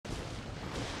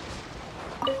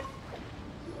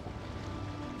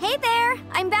there,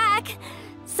 I'm back.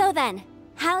 So then,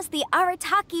 how's the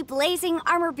Arataki Blazing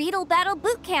Armor Beetle Battle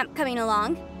Boot Camp coming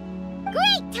along?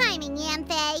 Great timing,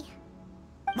 Yamfe.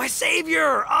 My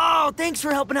savior! Oh, thanks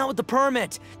for helping out with the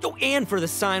permit. Oh, and for the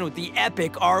sign with the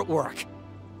epic artwork.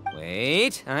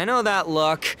 Wait, I know that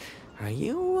look. Are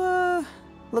you,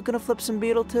 looking to flip some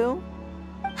Beetle too?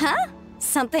 Huh?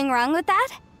 Something wrong with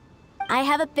that? I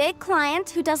have a big client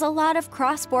who does a lot of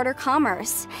cross-border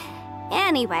commerce.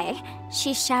 Anyway,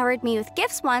 she showered me with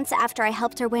gifts once after I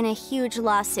helped her win a huge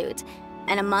lawsuit.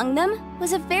 And among them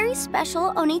was a very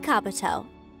special Oni Kabuto.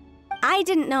 I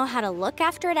didn't know how to look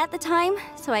after it at the time,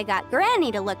 so I got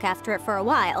Granny to look after it for a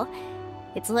while.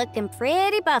 It's looking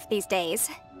pretty buff these days.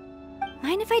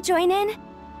 Mind if I join in?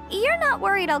 You're not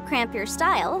worried I'll cramp your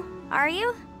style, are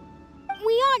you?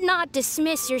 We ought not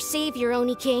dismiss your savior,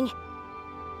 Oni King.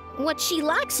 What she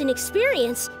lacks in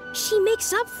experience, she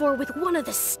makes up for with one of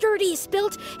the sturdiest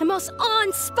built and most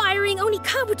awe-inspiring Oni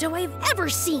Kabuto I have ever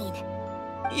seen.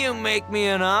 You make me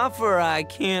an offer I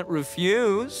can't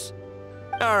refuse.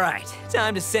 All right,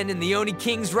 time to send in the Oni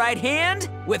King's right hand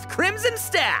with Crimson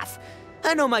Staff.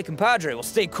 I know my compadre will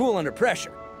stay cool under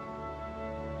pressure.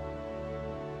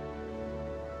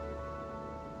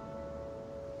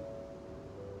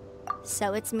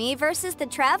 So it's me versus the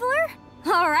Traveler?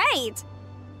 All right!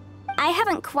 I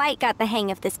haven't quite got the hang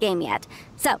of this game yet,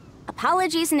 so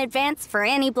apologies in advance for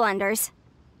any blunders.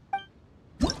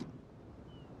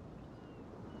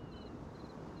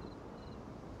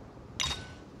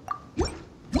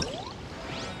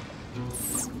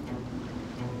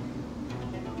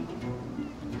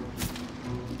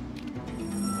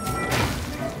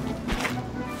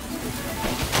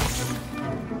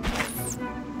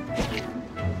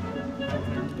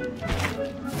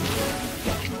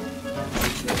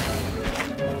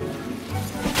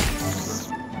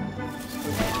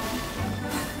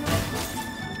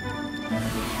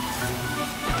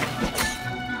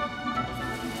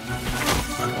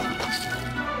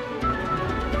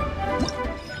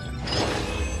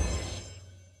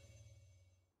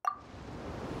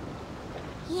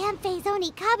 Yamfe's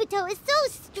Oni Kabuto is so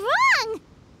strong!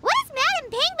 What is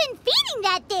Madam Penguin feeding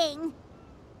that thing?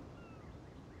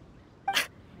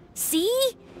 See?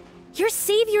 Your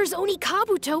savior's Oni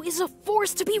Kabuto is a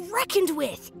force to be reckoned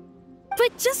with.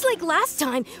 But just like last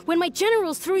time, when my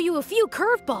generals threw you a few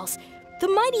curveballs, the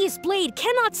mightiest blade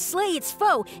cannot slay its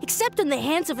foe except in the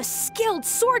hands of a skilled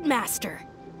swordmaster.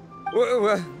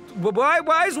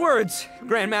 Wise words,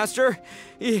 Grandmaster.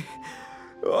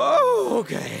 Oh,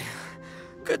 okay.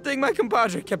 Good thing my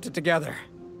compadre kept it together.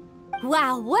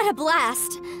 Wow, what a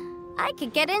blast! I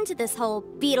could get into this whole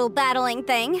beetle battling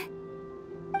thing.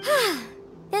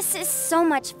 This is so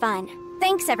much fun.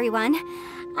 Thanks, everyone.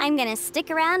 I'm gonna stick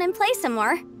around and play some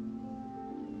more.